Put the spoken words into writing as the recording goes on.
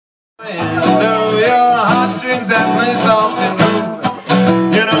know your heartstrings that play soft and blue.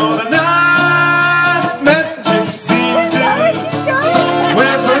 You know the night's magic seems to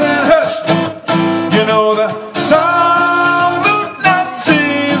whisper and hush. You know the song moonlight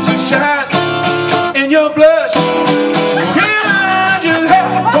seems to shine in your blush. Can I just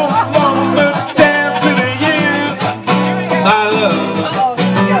have one more dance with you, my love?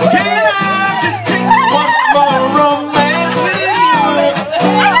 Can I just take one more romance with you,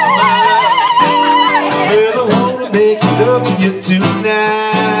 my love? Well, I wanna make love to you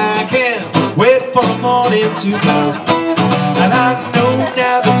tonight. Can't wait for the morning to come. And I know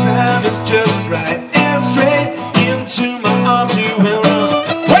now the time is just right, and straight into my arms you will run.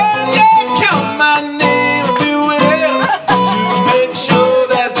 When you count my name, I'll be with to make sure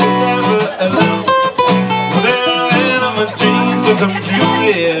that you're never alone. Then my dreams will come true,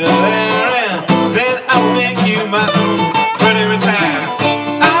 yeah. Then I'll make you my own. But every time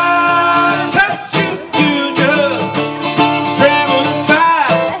I touch you, you just tremble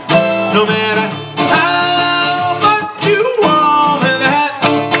inside. No matter how much you want me, that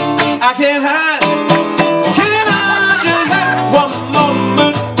I can't hide. Can I just have one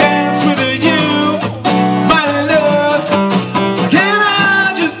more dance with you, my love? Can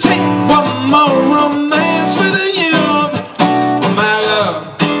I just take one more romance with you, my love?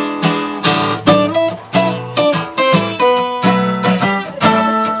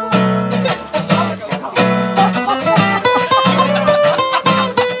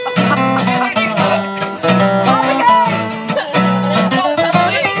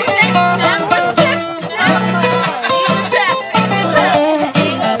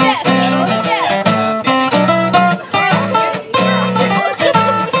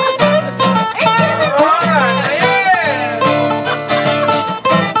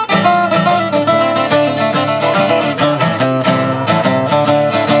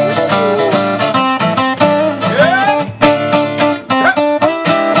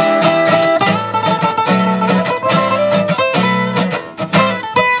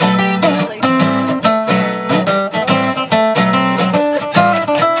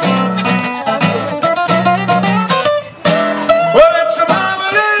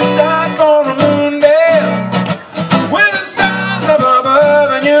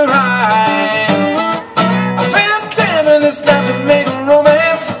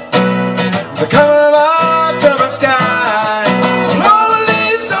 The color of October sky, and all the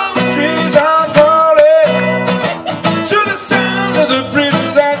leaves on the trees are calling to the sound of the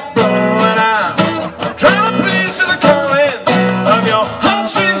breezes that blow. And I'm trying to please to the calling of your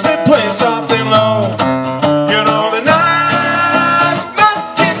heartstrings that play soft and low. You know the night's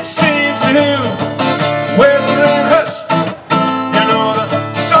magic seems to whisper and hush. You know the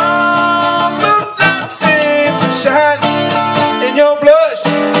song moonlight seems to shine in your blush.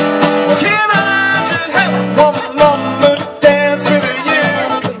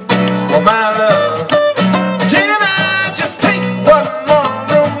 My love, can I just take one more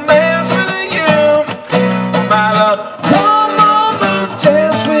romance with you, my love? One more moon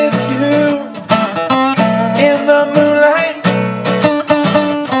dance with you in the moonlight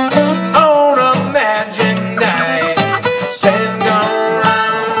on a magic night. Sand going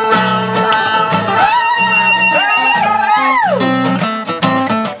round, round, round, round,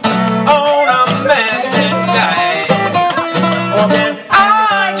 on a magic night. Oh, man, I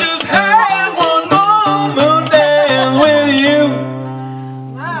just had one more moon dance with you,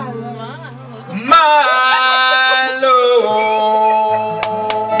 my love.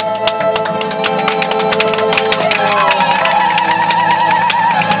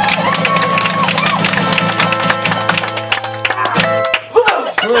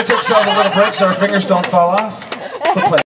 We're going to take a little break so our fingers don't fall off. We'll play.